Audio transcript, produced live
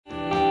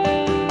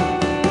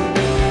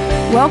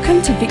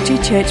Welcome to Victory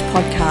Church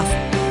Podcast.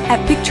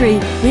 At Victory,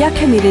 we are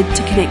committed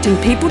to connecting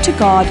people to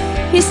God,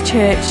 His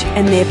church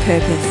and their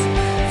purpose.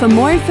 For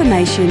more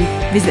information,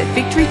 visit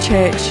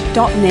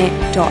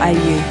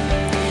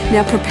victorychurch.net.au.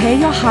 Now prepare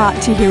your heart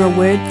to hear a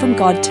word from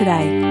God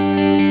today.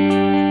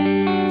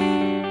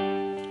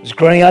 I was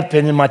growing up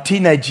and in my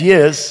teenage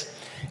years,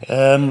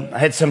 I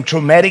had some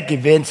traumatic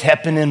events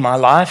happen in my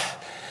life.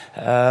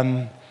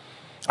 I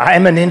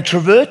am an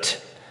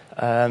introvert.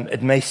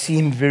 It may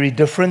seem very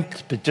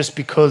different, but just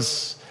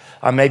because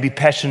I may be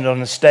passionate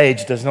on a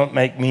stage does not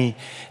make me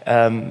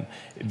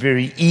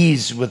very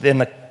ease within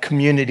a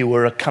community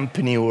or a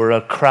company or a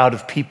crowd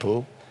of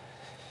people.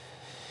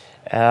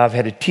 I've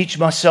had to teach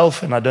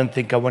myself, and I don't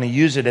think I want to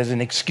use it as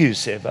an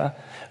excuse ever.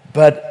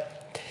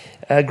 But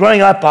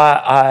growing up,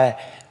 I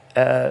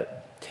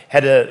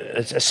had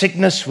a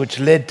sickness which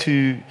led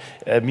to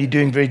me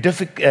doing very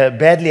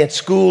badly at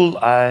school.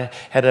 I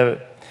had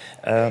a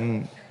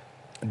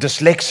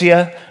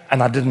dyslexia,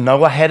 and I didn't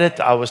know I had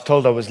it. I was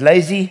told I was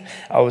lazy.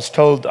 I was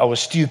told I was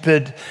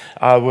stupid.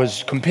 I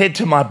was compared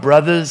to my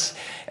brothers,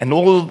 and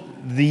all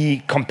the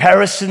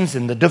comparisons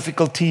and the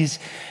difficulties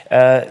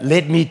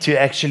led me to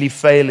actually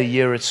fail a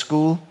year at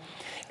school.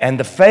 And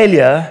the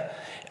failure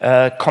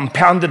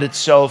compounded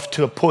itself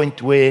to a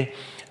point where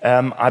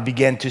I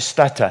began to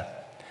stutter.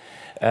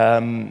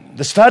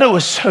 The stutter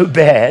was so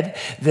bad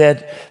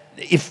that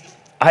if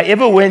I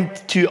ever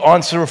went to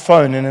answer a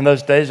phone, and in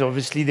those days,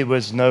 obviously, there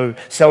was no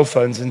cell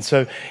phones. And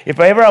so if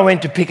I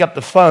went to pick up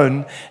the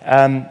phone,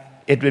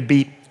 it would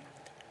be,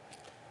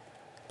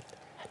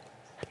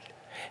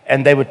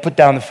 and they would put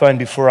down the phone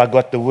before I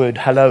got the word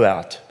hello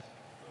out,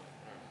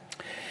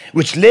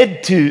 which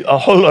led to a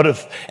whole lot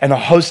of, and a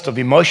host of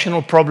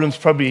emotional problems,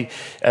 probably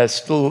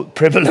still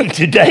prevalent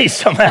today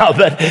somehow.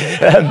 But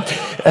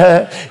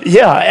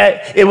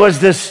it was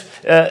this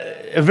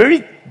a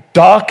very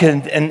dark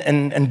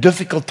and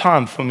difficult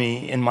time for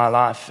me in my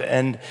life,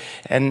 and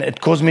it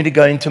caused me to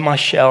go into my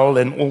shell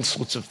and all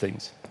sorts of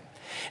things.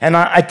 And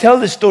I tell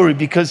this story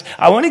because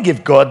I want to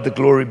give God the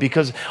glory,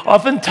 because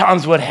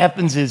oftentimes what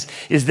happens is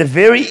the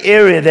very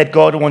area that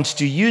God wants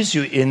to use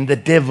you in, the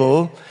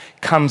devil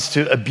comes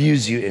to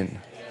abuse you in.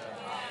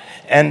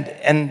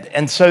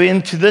 And so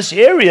into this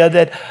area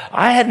that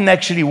I hadn't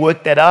actually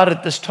worked that out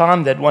at this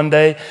time, that one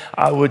day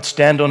I would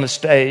stand on a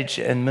stage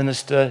and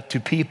minister to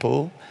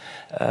people.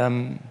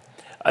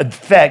 In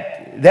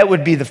fact, that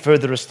would be the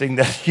furthest thing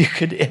that you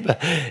could ever.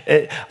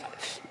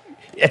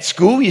 At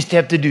school, we used to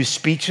have to do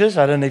speeches.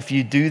 I don't know if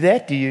you do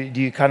that. Do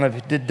you kind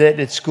of did that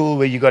at school,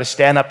 where you got to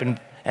stand up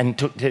and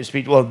to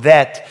speak? Well,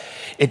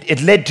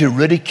 it led to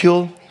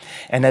ridicule,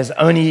 and as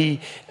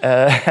only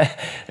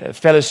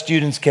fellow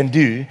students can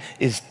do,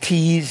 is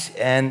tease,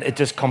 and it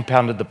just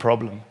compounded the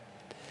problem.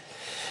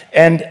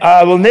 And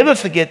I will never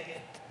forget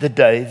the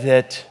day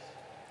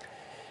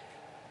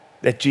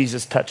that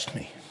Jesus touched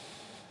me.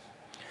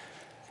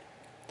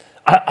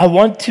 I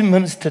want to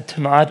minister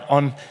tonight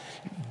on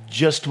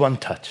just one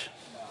touch.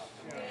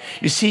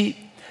 You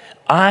see,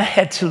 I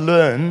had to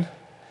learn,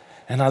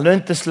 and I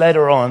learned this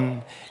later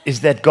on,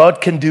 is that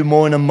God can do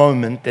more in a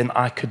moment than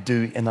I could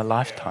do in a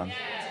lifetime.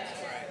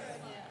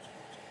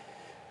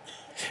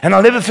 And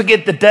I'll never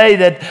forget the day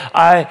that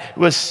I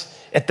was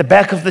at the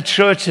back of the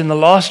church in the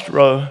last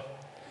row,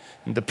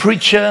 and the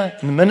preacher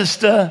and the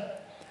minister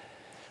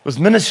was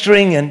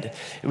ministering, and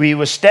we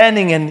were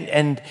standing,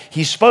 and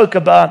he spoke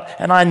about,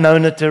 and I'd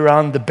known it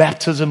around the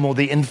baptism or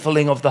the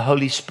infilling of the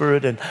Holy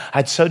Spirit, and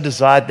I'd so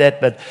desired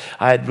that, but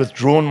I had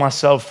withdrawn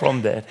myself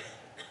from that.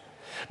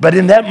 But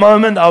in that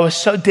moment, I was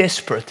so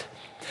desperate.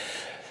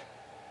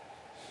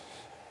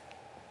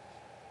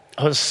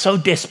 I was so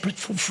desperate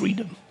for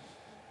freedom.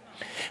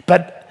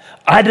 But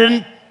I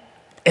didn't,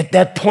 at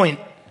that point,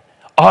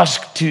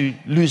 ask to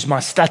lose my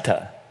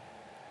stutter.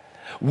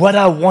 What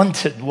I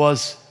wanted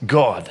was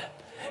God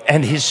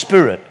and His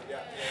Spirit.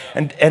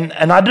 And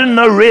I didn't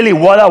know really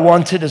what I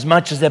wanted as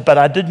much as that, but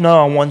I did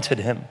know I wanted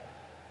Him.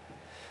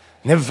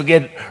 Never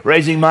forget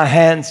raising my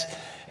hands,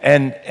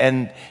 and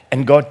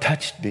God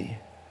touched me.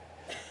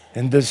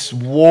 And this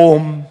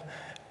warm,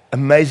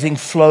 amazing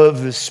flow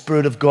of the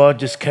Spirit of God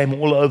just came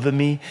all over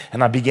me,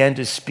 and I began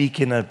to speak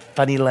in a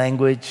funny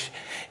language,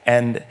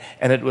 and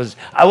it was,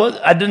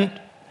 I didn't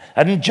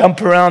jump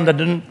around, I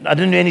didn't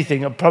do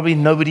anything. Probably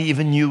nobody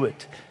even knew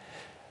it.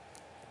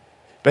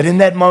 But in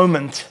that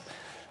moment,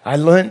 I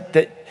learned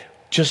that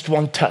just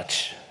one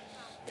touch,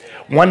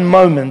 one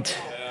moment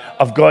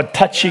of God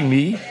touching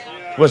me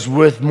was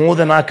worth more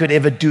than I could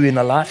ever do in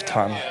a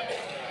lifetime.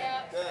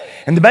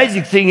 And the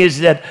basic thing is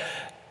that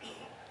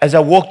as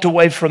I walked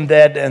away from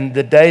that, and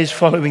the days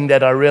following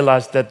that, I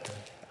realized that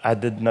I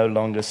did no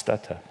longer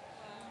stutter.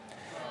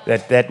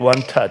 That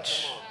one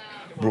touch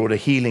brought a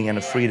healing and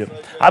a freedom.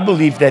 I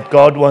believe that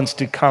God wants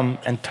to come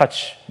and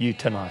touch you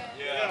tonight.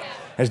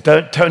 As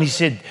Tony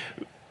said,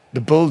 the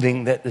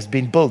building that has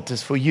been built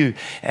is for you.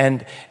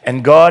 And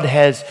God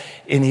has,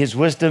 in His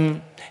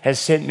wisdom, has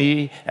sent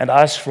me and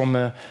us from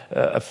a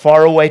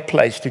faraway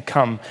place to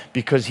come,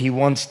 because He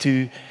wants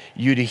you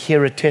to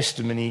hear a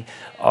testimony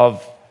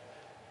of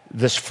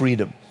this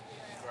freedom.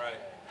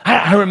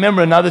 I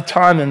remember another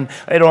time, and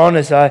later on,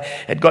 as I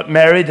had got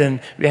married and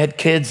we had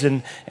kids,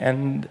 and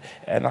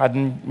I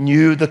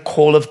knew the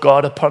call of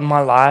God upon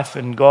my life,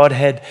 and God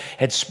had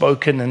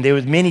spoken, and there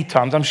was many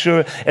times. I'm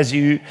sure, as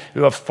you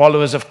who are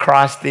followers of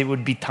Christ, there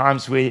would be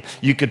times where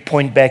you could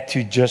point back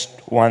to just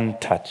one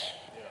touch.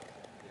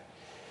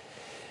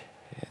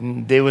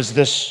 And there was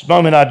this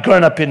moment. I'd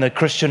grown up in a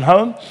Christian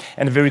home,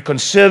 and a very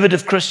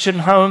conservative Christian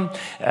home.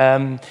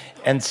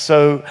 And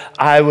so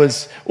I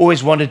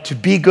always wanted to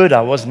be good.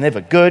 I was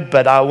never good,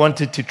 but I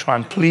wanted to try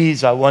and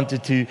please. I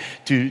wanted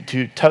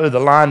to toe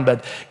the line,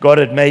 but God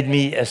had made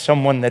me as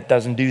someone that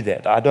doesn't do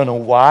that. I don't know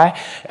why.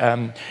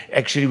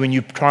 Actually, when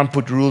you try and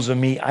put rules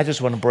on me, I just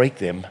want to break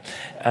them.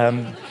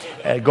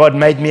 God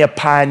made me a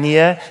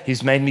pioneer.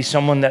 He's made me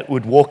someone that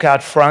would walk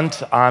out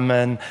front. I'm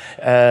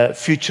a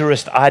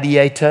futurist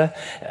ideator.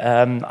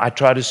 I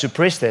tried to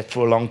suppress that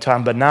for a long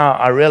time, but now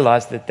I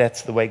realize that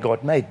that's the way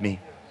God made me.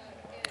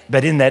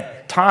 But in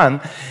that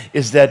time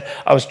is that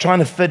I was trying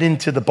to fit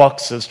into the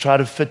boxes, try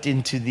to fit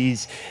into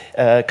these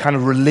kind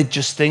of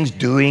religious things,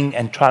 doing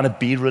and trying to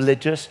be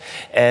religious.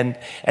 And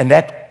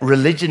that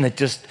religion had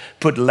just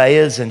put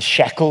layers and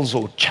shackles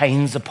or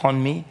chains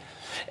upon me.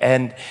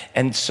 And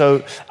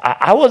so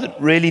I wasn't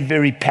really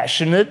very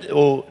passionate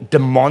or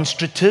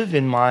demonstrative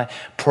in my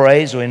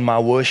praise or in my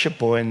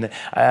worship or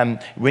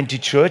went to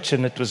church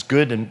and it was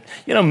good, and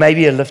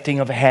maybe a lifting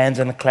of hands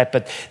and a clap,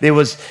 but there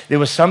was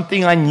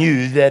something I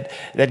knew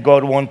that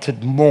God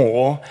wanted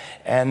more,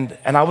 and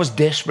I was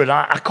desperate.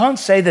 I can't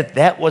say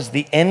that was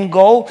the end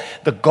goal.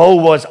 The goal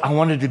was I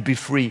wanted to be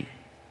free.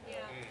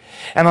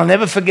 And I'll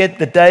never forget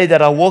the day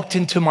that I walked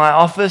into my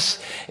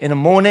office in the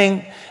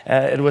morning.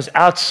 It was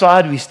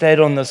outside. We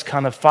stayed on this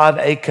kind of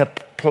 5-acre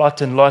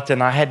plot and lot,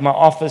 and I had my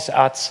office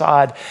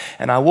outside.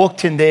 And I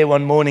walked in there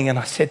one morning and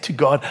I said to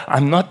God,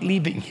 I'm not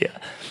leaving here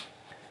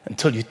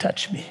until you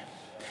touch me.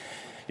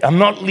 I'm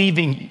not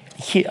leaving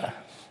here.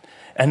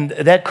 And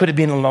that could have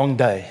been a long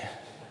day.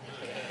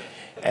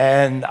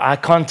 And I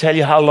can't tell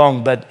you how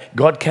long, but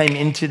God came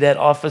into that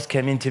office,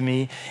 came into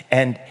me,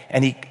 and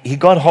he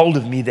got hold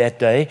of me that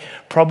day,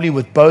 probably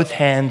with both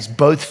hands,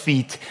 both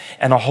feet,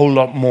 and a whole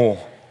lot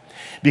more.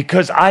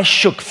 Because I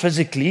shook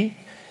physically.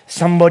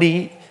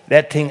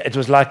 It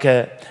was like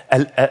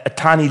a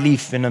tiny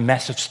leaf in a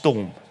massive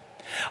storm.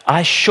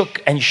 I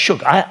shook and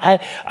shook. I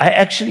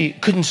actually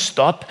couldn't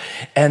stop,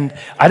 and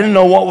I didn't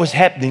know what was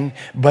happening,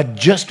 but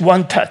just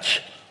one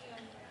touch.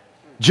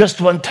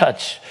 Just one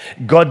touch.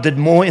 God did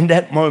more in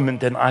that moment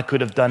than I could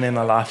have done in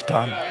a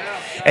lifetime.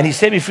 And he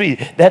set me free.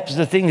 That's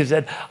the thing, is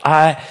that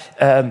I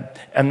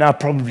am now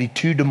probably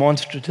too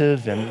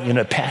demonstrative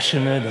and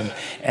passionate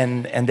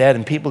and that.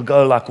 And people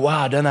go like,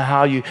 wow, I don't know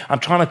how I'm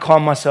trying to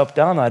calm myself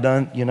down. I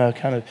don't,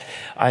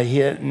 I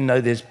hear,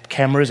 there's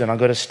cameras and I've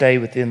got to stay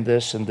within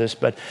this and this.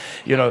 But,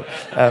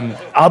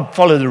 I'll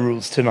follow the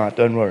rules tonight.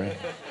 Don't worry.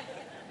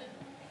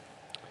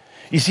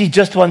 You see,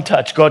 just one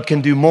touch. God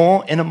can do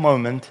more in a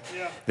moment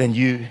than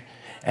you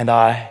and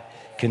I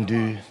can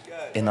do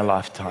in a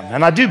lifetime.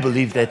 And I do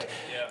believe that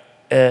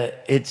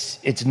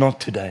it's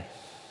not today.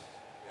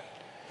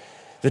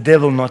 The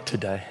devil not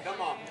today.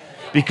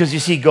 Because you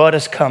see, God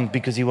has come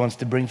because he wants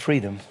to bring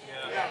freedom.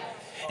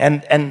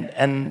 And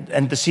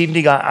this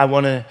evening I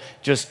want to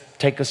just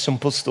take a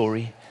simple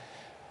story.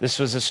 This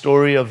was a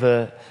story of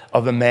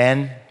a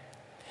man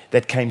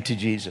that came to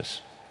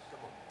Jesus.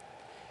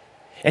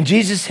 And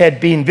Jesus had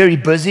been very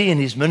busy in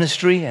his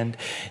ministry, and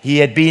he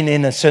had been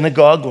in a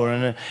synagogue or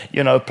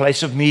in a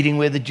place of meeting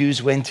where the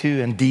Jews went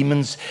to, and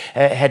demons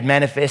had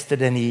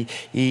manifested, and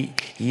he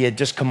had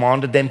just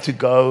commanded them to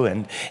go,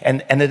 and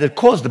it had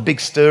caused a big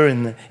stir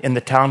in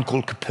the town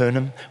called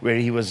Capernaum where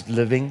he was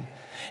living.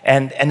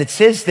 And it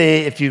says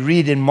there, if you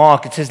read in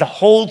Mark, it says the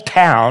whole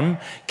town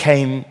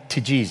came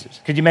to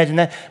Jesus. Could you imagine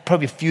that?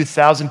 Probably a few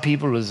thousand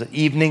people. It was an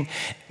evening.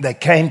 They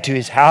came to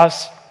his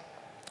house.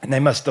 And they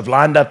must have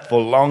lined up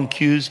for long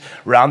queues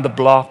around the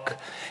block.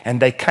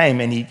 And they came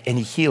and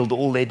he healed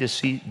all their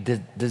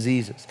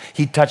diseases.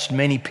 He touched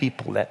many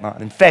people that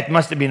night. In fact, it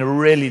must have been a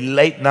really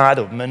late night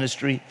of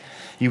ministry.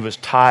 He was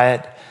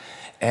tired.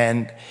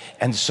 And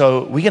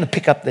so we're going to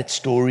pick up that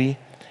story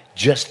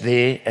just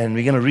there. And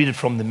we're going to read it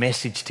from the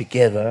Message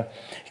together.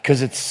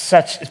 Because it's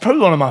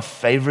probably one of my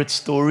favorite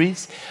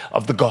stories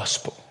of the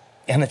gospel.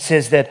 And it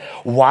says that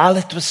while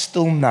it was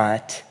still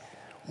night,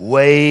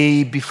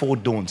 way before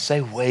dawn. Say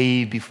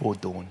way before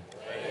dawn.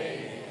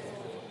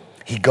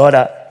 He got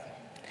up,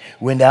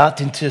 went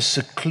out into a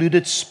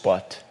secluded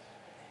spot,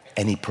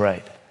 and he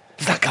prayed.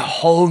 It's like a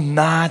whole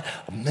night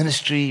of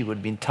ministry. He would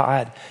have been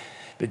tired.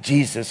 But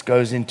Jesus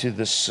goes into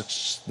this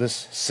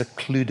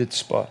secluded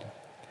spot.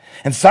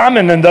 And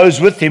Simon and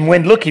those with him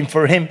went looking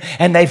for him,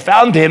 and they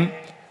found him.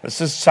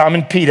 This is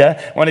Simon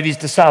Peter, one of his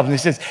disciples. And he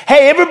says,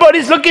 hey,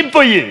 everybody's looking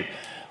for you.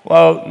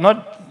 Well,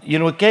 not...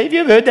 okay, have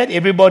you ever heard that?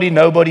 Everybody,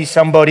 nobody,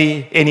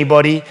 somebody,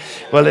 anybody.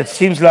 Well, it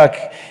seems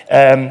like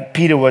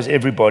Peter was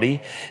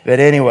everybody. But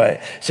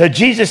anyway, so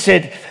Jesus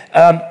said,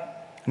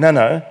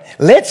 no,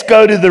 let's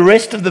go to the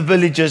rest of the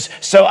villages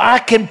so I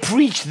can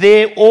preach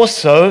there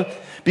also,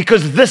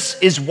 because this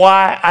is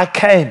why I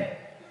came.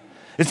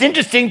 It's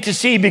interesting to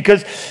see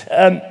because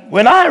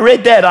when I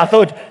read that, I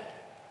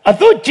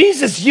thought,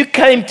 Jesus, you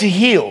came to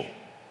heal.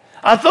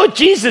 I thought,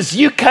 Jesus,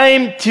 you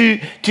came to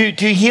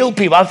heal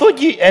people. I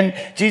thought you, and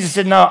Jesus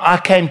said, no, I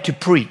came to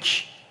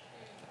preach.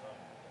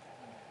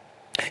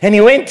 And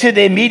he went to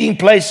their meeting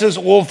places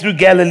all through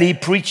Galilee,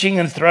 preaching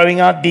and throwing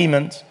out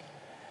demons.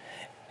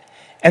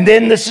 And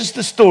then this is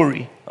the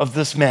story of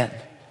this man.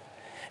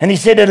 And he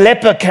said a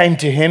leper came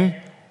to him,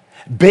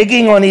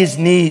 begging on his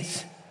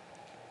knees.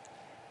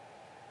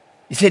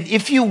 He said,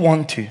 if you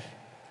want to,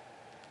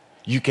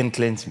 you can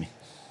cleanse me.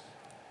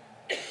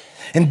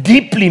 And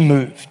deeply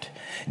moved,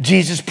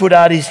 Jesus put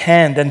out his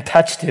hand and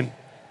touched him.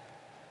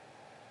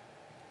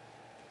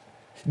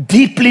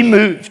 Deeply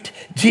moved,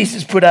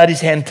 Jesus put out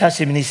his hand, touched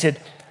him, and he said,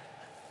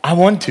 I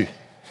want to.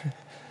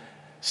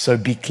 So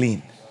be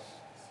clean.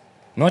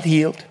 Not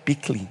healed, be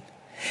clean.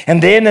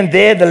 And then and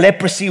there, the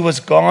leprosy was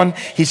gone,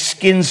 his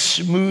skin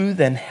smooth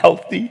and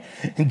healthy.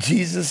 And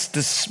Jesus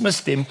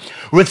dismissed him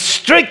with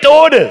strict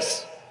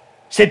orders.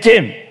 Said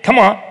to him, come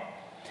on,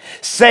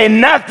 say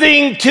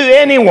nothing to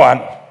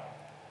anyone.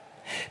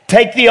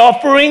 Take the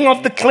offering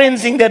of the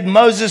cleansing that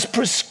Moses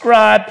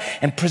prescribed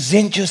and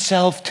present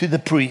yourself to the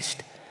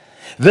priest.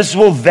 This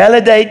will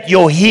validate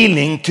your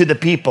healing to the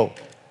people.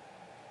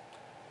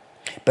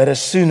 But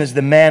as soon as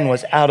the man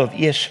was out of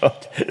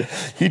earshot,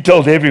 he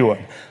told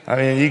everyone. I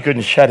mean, you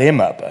couldn't shut him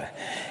up.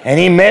 And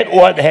he met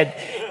what had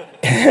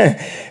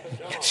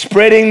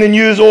spreading the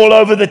news all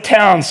over the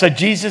town. So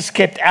Jesus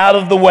kept out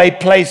of the way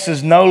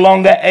places, no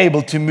longer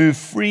able to move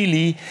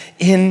freely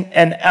in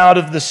and out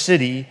of the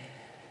city.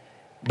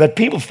 But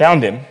people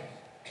found him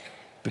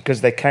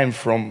because they came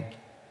from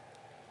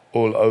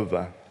all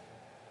over.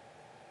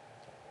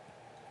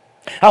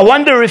 I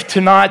wonder if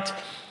tonight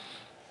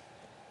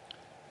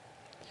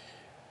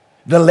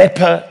the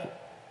leper,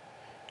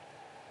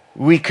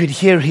 we could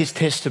hear his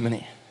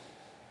testimony.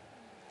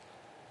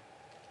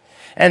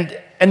 And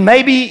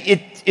maybe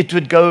it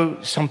would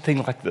go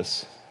something like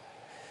this.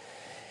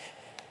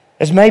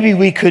 As maybe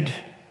we could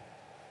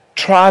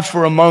try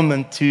for a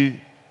moment to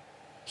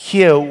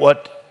hear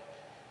what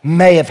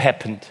may have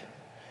happened.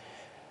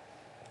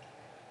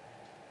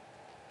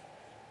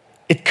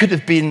 It could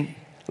have been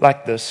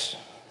like this.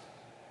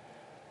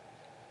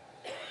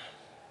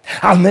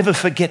 I'll never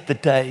forget the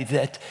day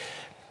that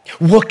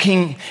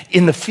working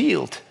in the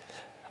field,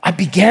 I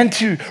began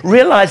to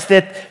realize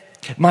that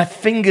my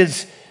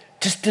fingers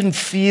just didn't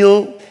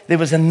feel. There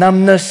was a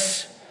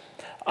numbness.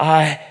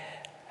 I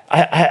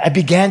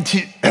began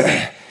to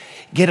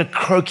get a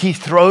croaky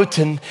throat,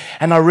 and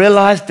I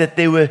realized that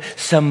there were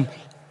some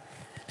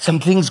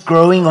things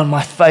growing on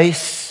my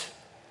face.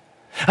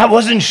 I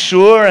wasn't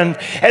sure, and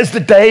as the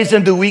days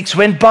and the weeks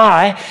went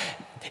by,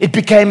 it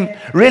became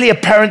really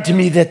apparent to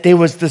me that there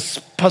was this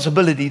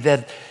possibility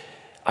that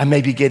I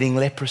may be getting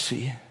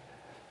leprosy.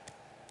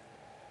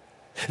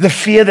 The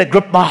fear that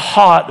gripped my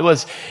heart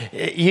was,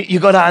 you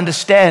got to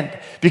understand,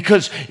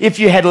 because if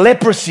you had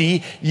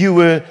leprosy, you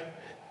were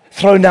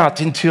thrown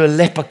out into a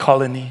leper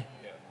colony.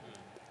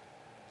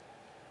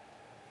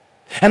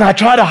 And I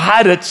try to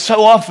hide it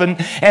so often,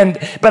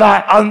 but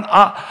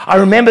I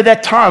remember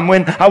that time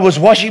when I was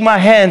washing my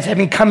hands,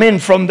 having come in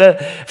from the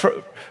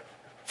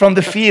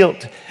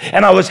field,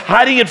 and I was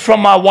hiding it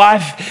from my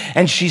wife,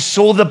 and she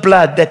saw the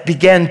blood that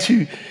began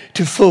to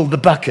fill the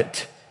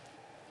bucket.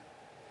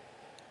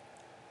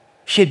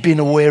 She had been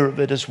aware of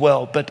it as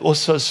well, but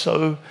also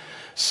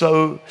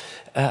so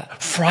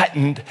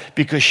frightened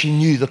because she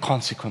knew the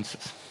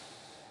consequences.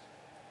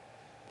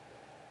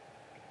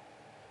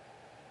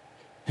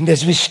 And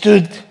as we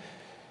stood,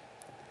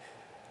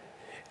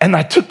 and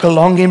I took a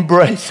long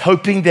embrace,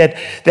 hoping that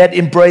that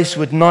embrace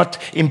would not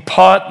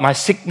impart my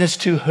sickness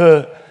to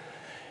her,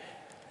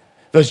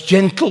 those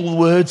gentle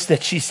words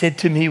that she said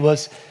to me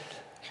was,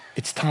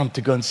 it's time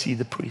to go and see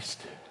the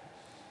priest.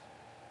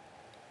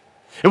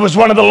 It was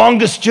one of the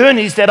longest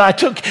journeys that I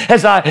took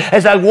as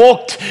I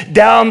walked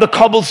down the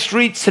cobbled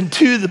streets and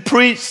to the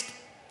priest.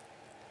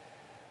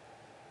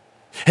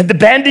 And the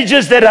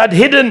bandages that I'd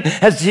hidden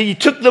as he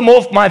took them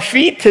off my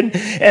feet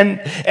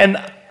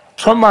and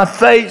from my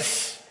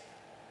face.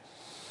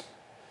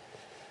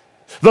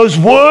 Those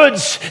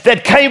words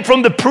that came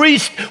from the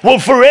priest will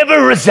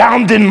forever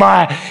resound in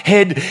my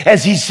head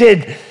as he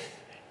said,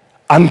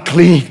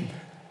 unclean,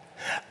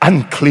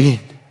 unclean.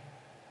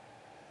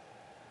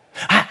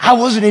 I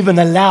wasn't even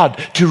allowed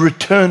to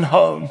return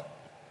home.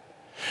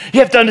 You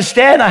have to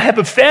understand, I have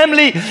a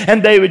family,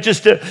 and they were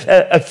just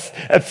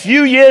a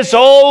few years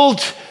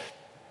old,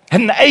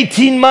 and an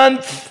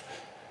 18-month,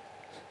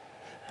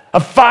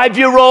 a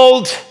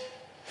 5-year-old,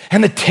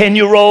 and a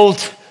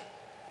 10-year-old.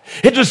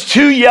 It was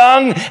too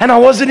young, and I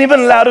wasn't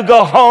even allowed to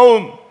go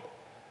home.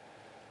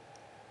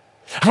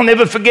 I'll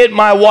never forget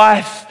my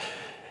wife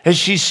as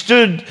she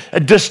stood a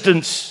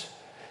distance,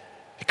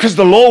 because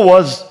the law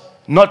was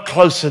not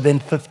closer than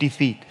 50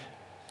 feet.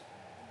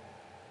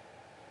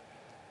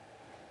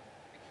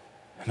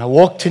 And I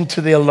walked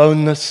into the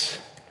aloneness,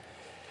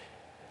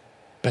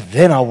 but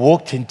then I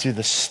walked into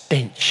the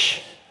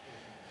stench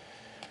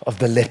of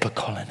the leper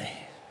colony.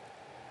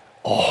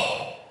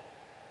 Oh,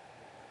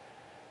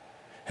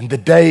 And the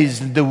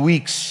days and the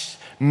weeks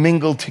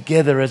mingled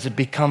together as it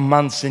become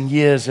months and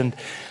years. And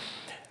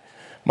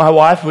my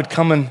wife would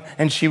come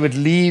and she would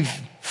leave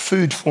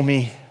food for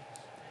me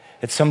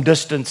at some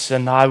distance,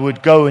 and I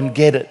would go and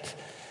get it.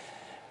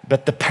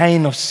 But the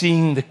pain of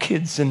seeing the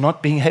kids and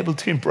not being able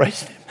to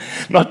embrace them,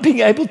 not being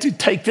able to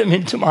take them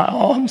into my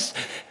arms,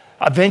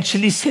 I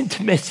eventually sent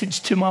a message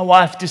to my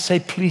wife to say,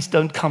 please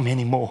don't come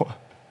anymore.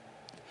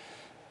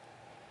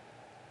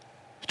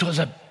 It was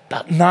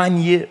about 9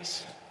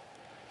 years.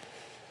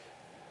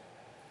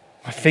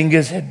 My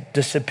fingers had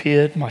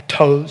disappeared, my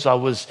toes, I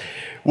was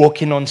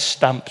walking on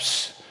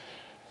stumps.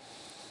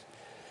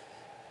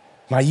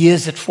 My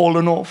ears had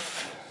fallen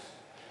off.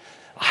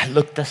 I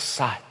looked a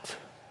sight.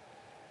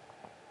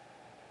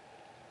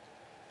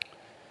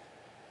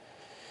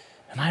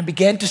 And I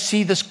began to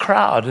see this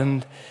crowd,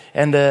 and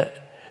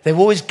they were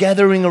always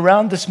gathering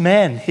around this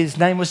man. His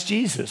name was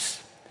Jesus.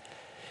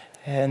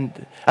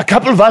 And a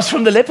couple of us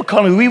from the leper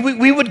colony,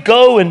 we would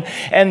go,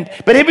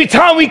 but every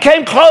time we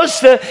came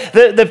close,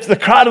 the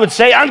crowd would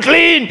say,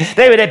 unclean.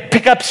 They would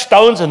pick up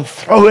stones and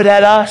throw it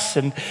at us,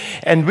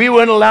 and we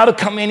weren't allowed to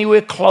come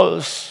anywhere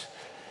close.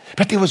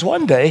 But there was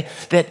one day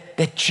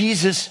that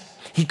Jesus,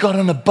 he got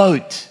on a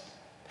boat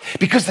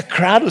because the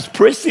crowd was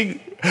pressing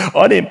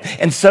on him.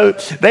 And so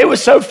they were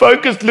so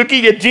focused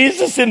looking at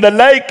Jesus in the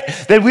lake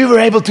that we were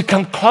able to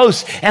come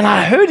close. And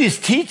I heard his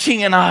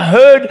teaching, and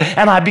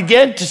I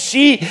began to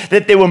see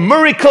that there were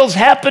miracles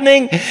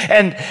happening.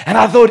 And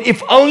I thought,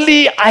 if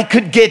only I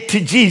could get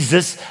to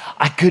Jesus,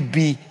 I could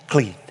be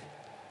clean.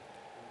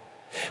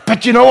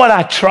 But you know what?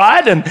 I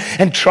tried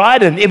and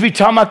tried, and every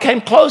time I came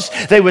close,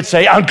 they would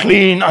say,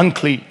 unclean,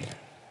 unclean.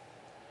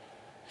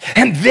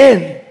 And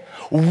then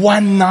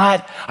one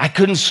night, I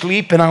couldn't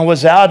sleep, and I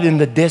was out in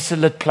the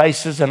desolate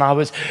places, and I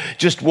was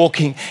just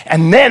walking.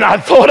 And then I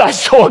thought I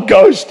saw a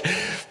ghost,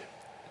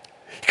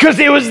 because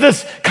there was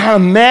this kind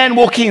of man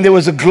walking. There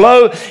was a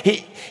glow.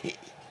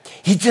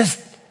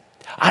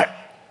 I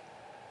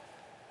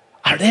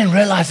then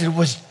realized it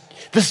was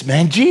this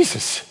man,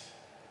 Jesus.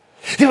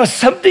 There was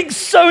something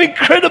so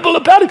incredible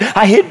about him.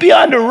 I hid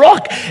behind a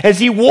rock as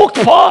he walked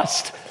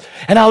past.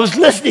 And I was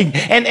listening,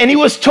 and he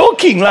was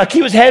talking like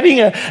he was having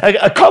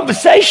a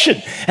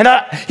conversation. And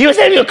he was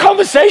having a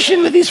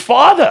conversation with his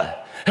Father.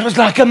 It was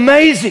like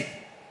amazing.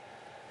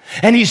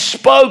 And he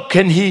spoke,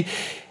 and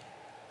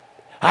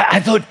I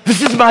thought,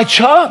 this is my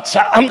chance.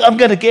 I'm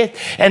going to get.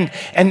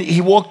 And he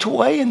walked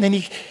away, and then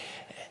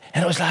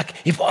and it was like,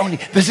 if only,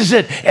 this is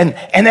it. And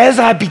as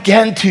I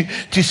began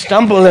to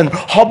stumble and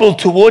hobble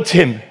towards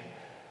him,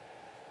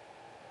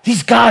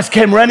 these guys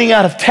came running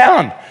out of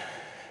town.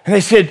 And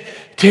they said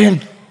to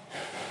him,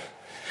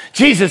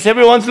 Jesus,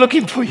 everyone's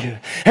looking for you.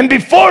 And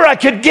before I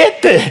could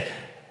get there,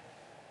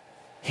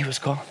 he was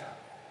gone.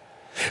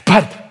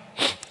 But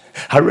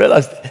I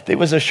realized there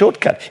was a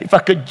shortcut. If I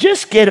could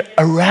just get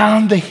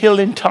around the hill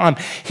in time,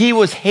 he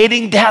was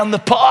heading down the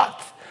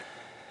path.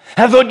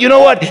 I thought, you know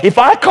what? If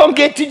I can't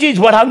get to Jesus,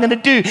 what I'm going to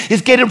do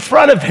is get in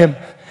front of him.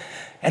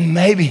 And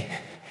maybe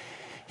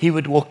he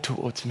would walk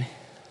towards me.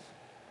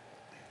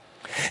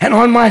 And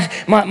on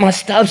my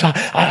stumps,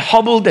 I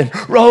hobbled and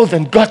rolled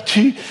and got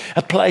to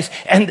a place.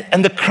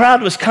 And the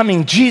crowd was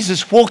coming,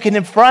 Jesus walking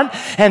in front.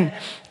 And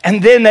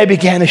then they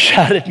began to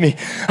shout at me,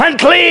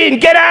 unclean,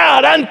 get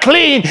out,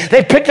 unclean.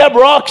 They picked up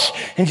rocks.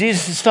 And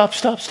Jesus said, stop,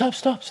 stop, stop,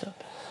 stop,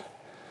 stop.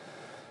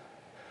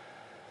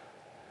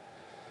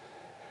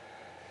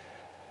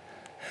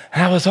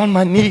 And I was on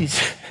my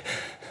knees.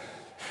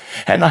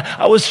 And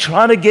I was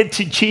trying to get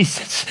to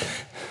Jesus.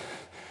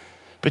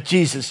 But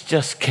Jesus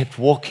just kept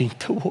walking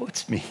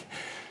towards me.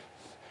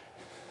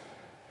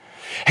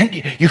 And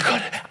you got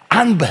it,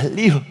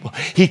 unbelievable.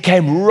 He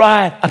came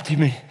right up to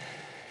me.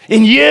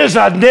 In years,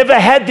 I'd never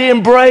had the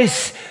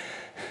embrace.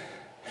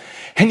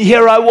 And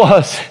here I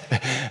was,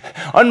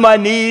 on my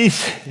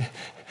knees.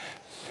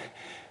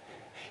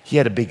 He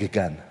had a bigger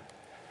gun,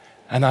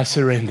 and I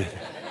surrendered.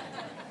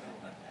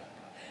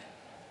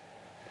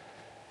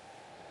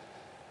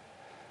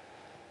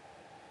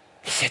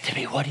 He said to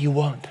me, what do you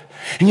want?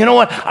 And you know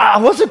what? I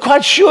wasn't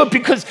quite sure,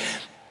 because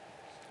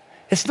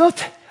it's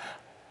not,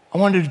 I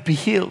wanted to be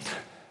healed.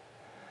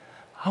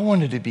 I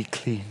wanted to be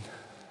clean.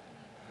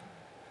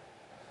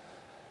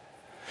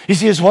 You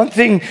see, it's one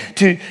thing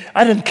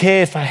I didn't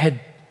care if I had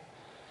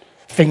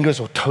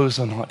fingers or toes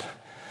or not.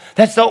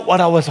 That's not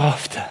what I was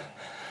after.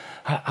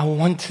 I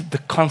wanted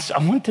I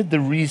wanted the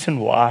reason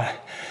why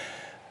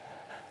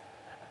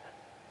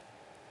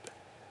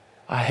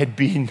I had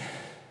been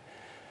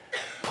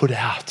put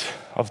out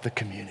of the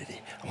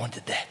community. I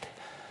wanted that.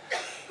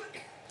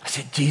 I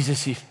said,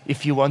 Jesus,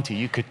 if you want to,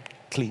 you could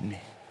clean me.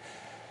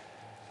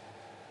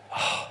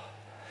 Oh,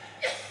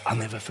 I'll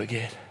never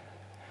forget.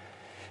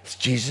 As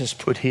Jesus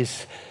put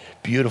his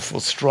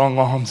beautiful, strong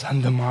arms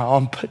under my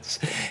armpits,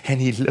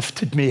 and he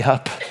lifted me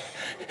up.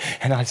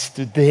 And I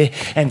stood there,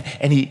 and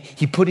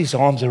he put his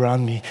arms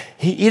around me.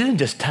 He didn't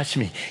just touch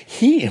me.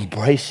 He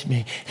embraced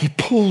me. He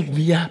pulled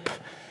me up.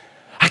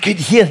 I could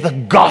hear the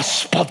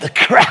gasp of the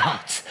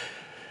crowds.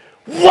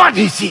 What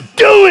is he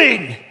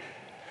doing?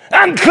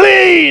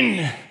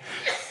 Unclean.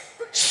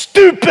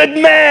 stupid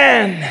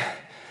man.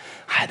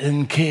 I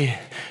didn't care,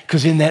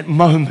 because in that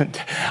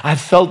moment, I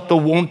felt the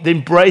warmth, the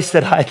embrace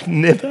that I'd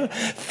never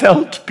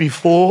felt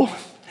before.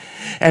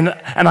 And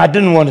I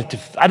didn't want it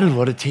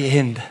to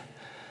end.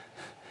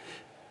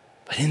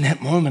 But in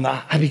that moment,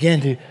 I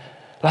began to,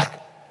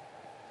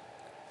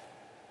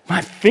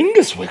 my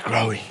fingers were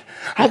growing.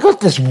 I got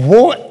this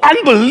warm,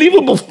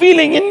 unbelievable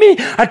feeling in me.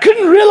 I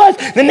couldn't realize.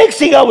 The next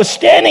thing, I was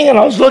standing and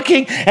I was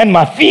looking, and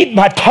my feet,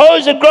 my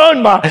toes had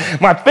grown,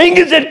 my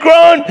fingers had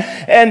grown,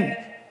 and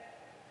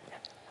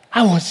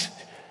I was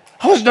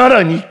not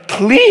only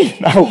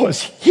clean, I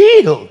was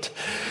healed.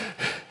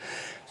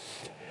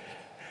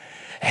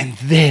 And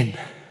then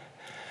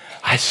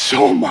I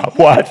saw my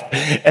wife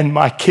and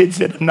my kids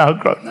that are now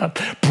grown up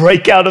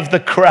break out of the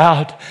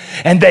crowd,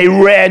 and they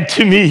ran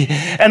to me.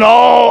 And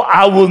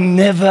I will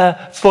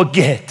never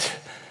forget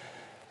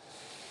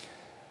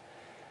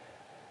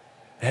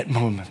that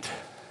moment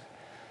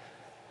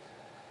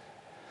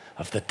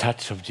of the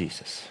touch of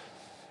Jesus.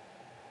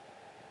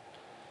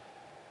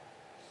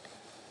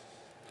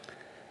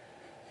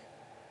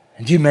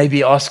 And you may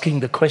be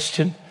asking the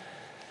question,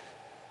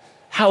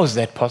 how is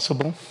that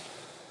possible?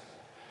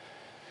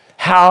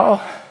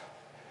 How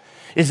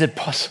is it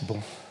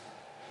possible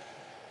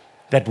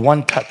that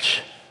one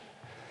touch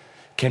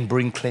can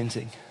bring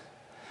cleansing?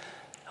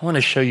 I want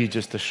to show you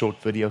just a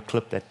short video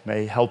clip that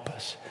may help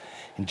us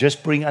and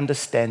just bring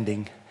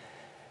understanding.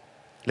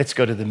 Let's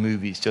go to the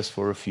movies just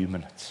for a few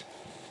minutes.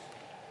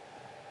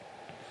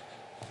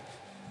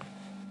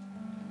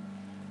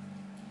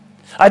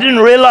 I didn't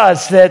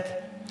realize that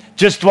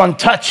just one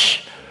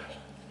touch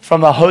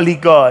from a holy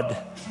God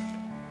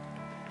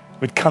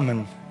would come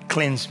and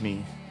cleanse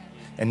me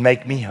and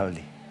make me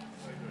holy.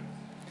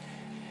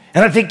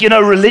 And I think,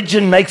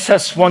 religion makes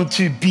us want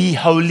to be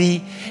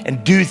holy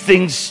and do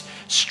things,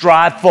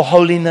 strive for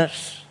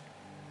holiness.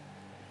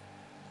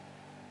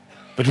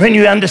 But when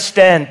you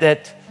understand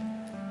that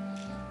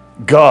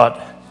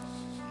God,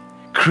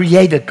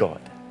 Creator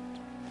God,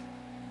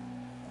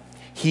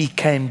 He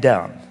came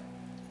down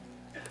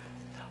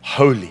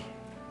holy,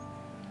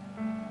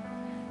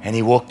 and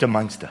He walked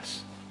amongst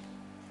us.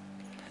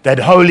 That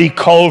holy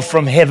coal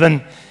from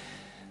heaven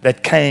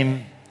that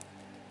came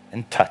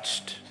and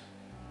touched.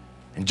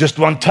 And just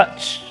one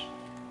touch,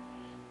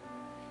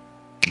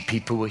 and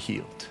people were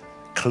healed,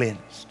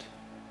 cleansed.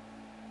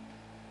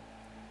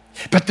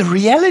 But the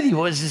reality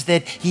is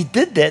that He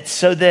did that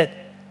so that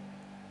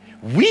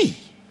we,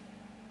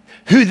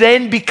 who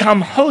then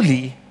become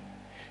holy,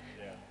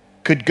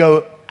 could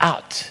go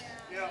out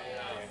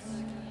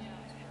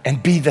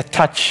and be the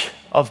touch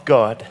of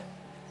God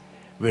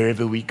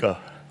wherever we go.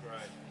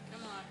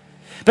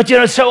 But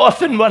so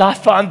often what I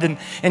find,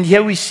 and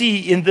here we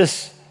see in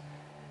this,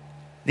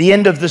 the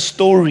end of the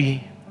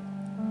story,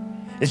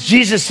 is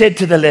Jesus said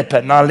to the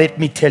leper, now let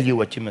me tell you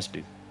what you must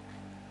do.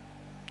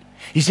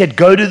 He said,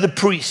 go to the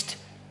priest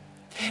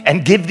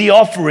and give the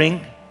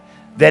offering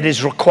that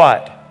is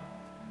required.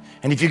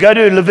 And if you go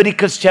to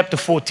Leviticus chapter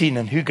 14,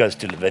 and who goes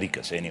to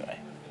Leviticus anyway?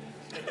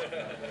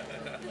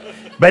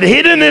 But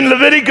hidden in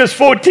Leviticus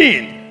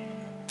 14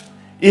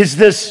 is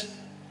this: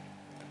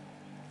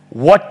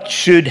 what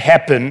should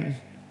happen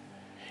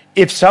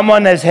if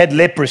someone has had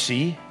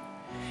leprosy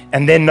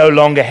and then no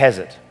longer has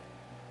it?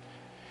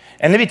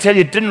 And let me tell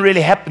you, it didn't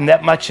really happen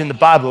that much in the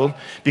Bible,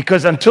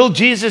 because until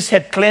Jesus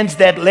had cleansed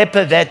that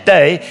leper that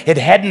day, it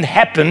hadn't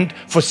happened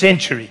for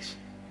centuries.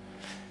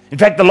 In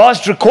fact, the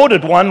last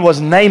recorded one was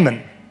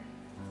Naaman,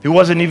 who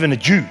wasn't even a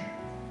Jew.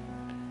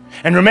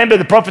 And remember,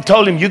 the prophet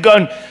told him, you go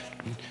and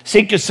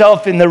sink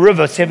yourself in the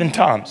river 7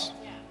 times.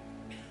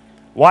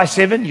 Why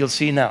 7? You'll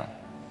see now.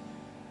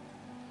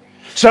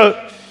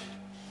 So,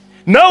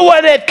 no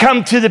one had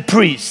come to the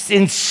priest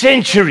in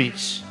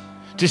centuries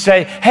to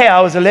say, hey, I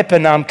was a leper,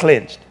 now I'm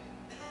cleansed.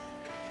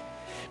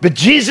 But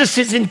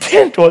Jesus'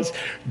 intent was,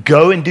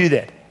 go and do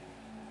that.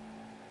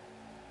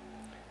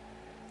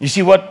 You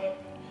see, what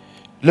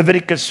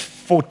Leviticus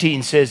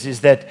 14 says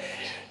is that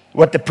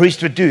what the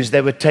priest would do is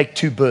they would take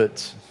 2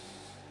 birds.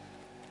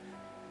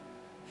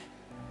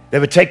 They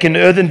would take an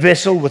earthen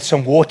vessel with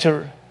some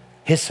water,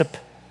 hyssop.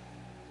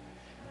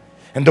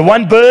 And the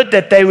one bird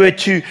that they were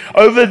to,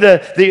 over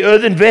the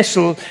earthen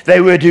vessel,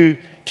 they were to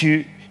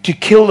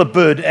kill the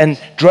bird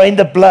and drain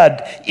the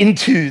blood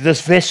into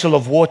this vessel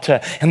of water.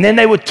 And then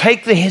they would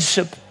take the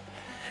hyssop,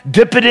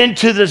 dip it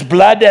into this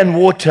blood and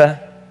water,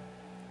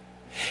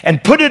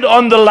 and put it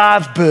on the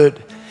live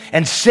bird.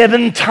 And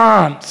 7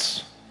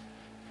 times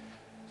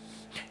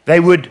they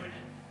would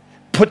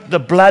put the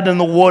blood and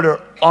the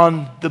water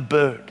on the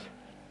bird.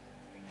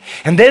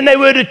 And then they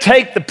were to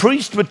take, the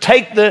priest would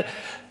take the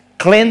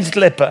cleansed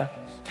leper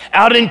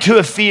out into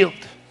a field.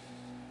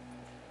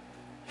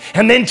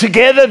 And then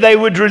together they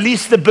would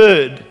release the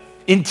bird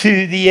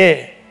into the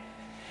air.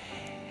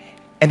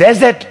 And as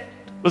that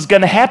was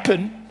going to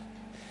happen,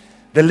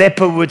 the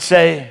leper would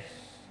say,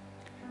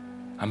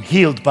 I'm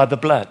healed by the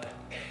blood.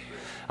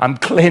 I'm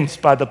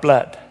cleansed by the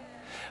blood.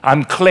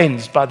 I'm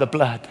cleansed by the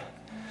blood.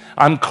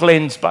 I'm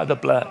cleansed by the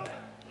blood.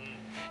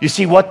 You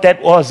see, what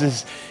that was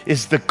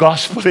is the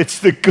gospel. It's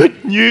the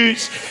good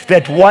news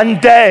that one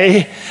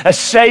day a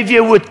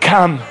Savior would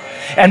come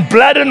and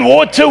blood and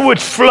water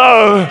would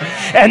flow,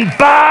 and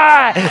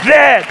by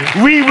that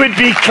we would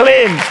be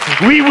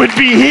cleansed, we would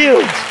be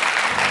healed.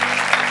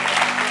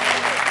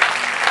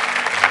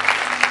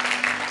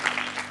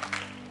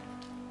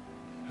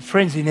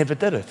 Friends, he never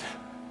did it.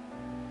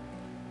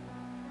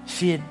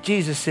 See,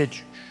 Jesus said,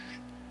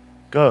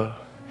 go.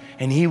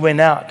 And he went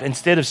out.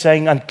 Instead of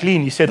saying,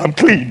 unclean, he said, I'm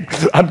clean,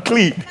 I'm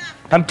clean,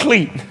 I'm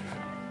clean.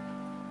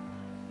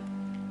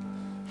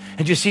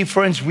 And you see,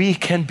 friends, we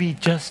can be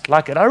just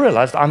like it. I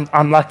realized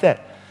I'm like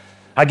that.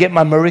 I get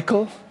my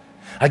miracle,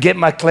 I get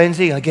my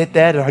cleansing, I get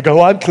that, and I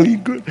go, I'm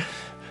clean, good.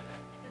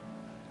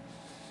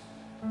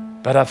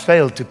 But I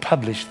failed to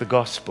publish the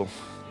gospel.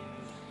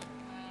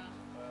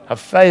 I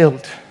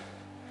failed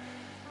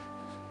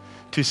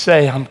to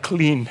say, I'm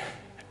clean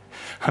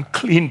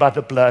by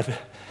the blood.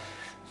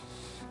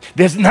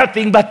 There's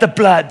nothing but the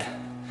blood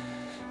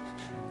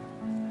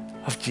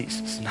of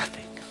Jesus,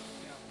 nothing.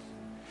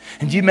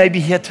 And you may be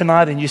here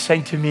tonight and you're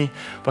saying to me,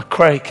 but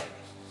Craig,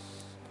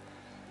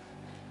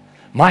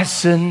 my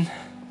sin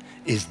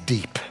is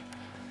deep.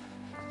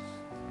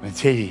 I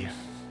tell you,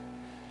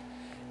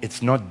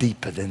 it's not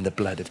deeper than the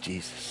blood of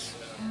Jesus.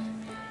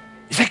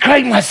 You say,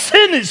 Craig, my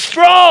sin is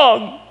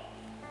strong.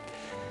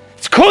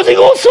 It's causing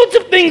all sorts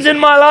of things in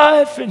my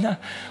life. And I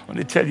want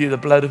to tell you, the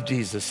blood of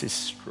Jesus is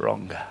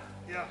stronger.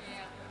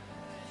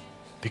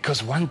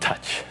 Because one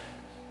touch,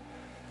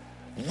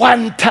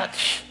 and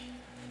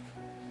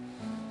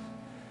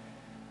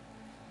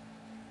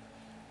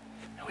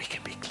we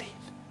can be clean.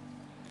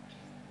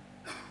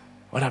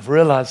 What I've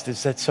realized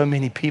is that so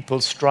many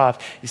people strive.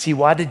 You see,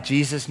 why did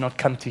Jesus not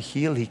come to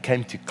heal? He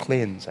came to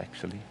cleanse,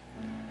 actually.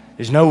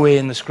 There's nowhere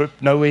in the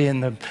script, nowhere in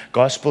the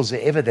Gospels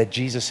ever that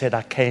Jesus said,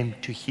 I came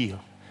to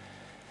heal.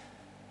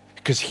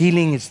 Because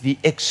healing is the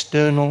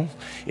external,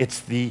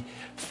 it's the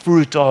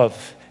fruit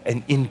of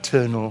an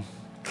internal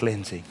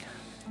cleansing.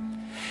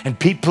 And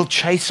people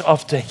chase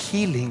after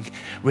healing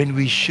when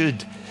we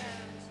should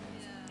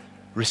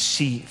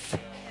receive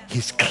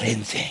his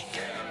cleansing.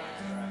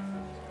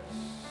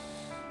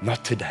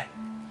 Not today.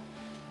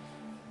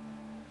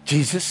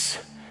 Jesus,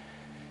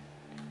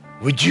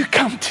 would you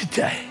come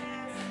today?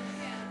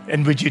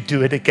 And would you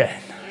do it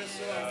again?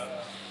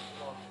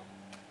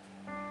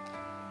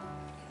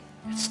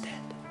 Let's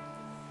stand.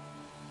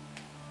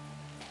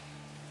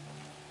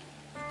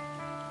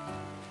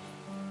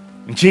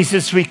 And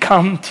Jesus, we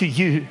come to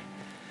you.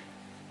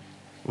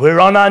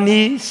 We're on our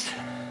knees.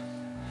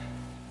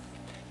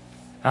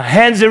 Our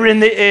hands are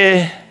in the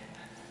air.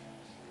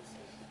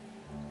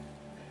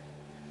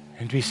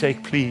 And we say,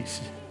 please,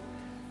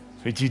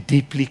 would you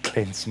deeply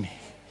cleanse me?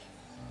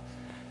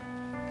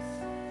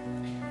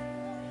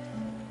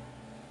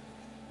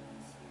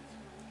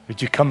 Would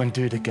you come and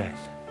do it again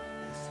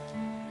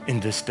in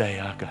this day,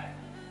 our God?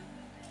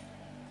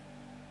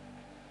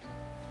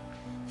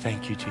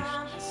 Thank you, Jesus.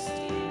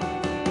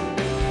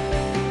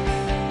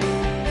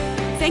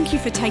 Thank you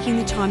for taking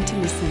the time to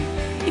listen.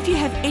 If you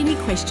have any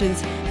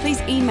questions, please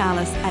email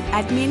us at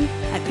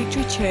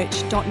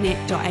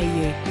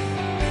admin@victorychurch.net.au.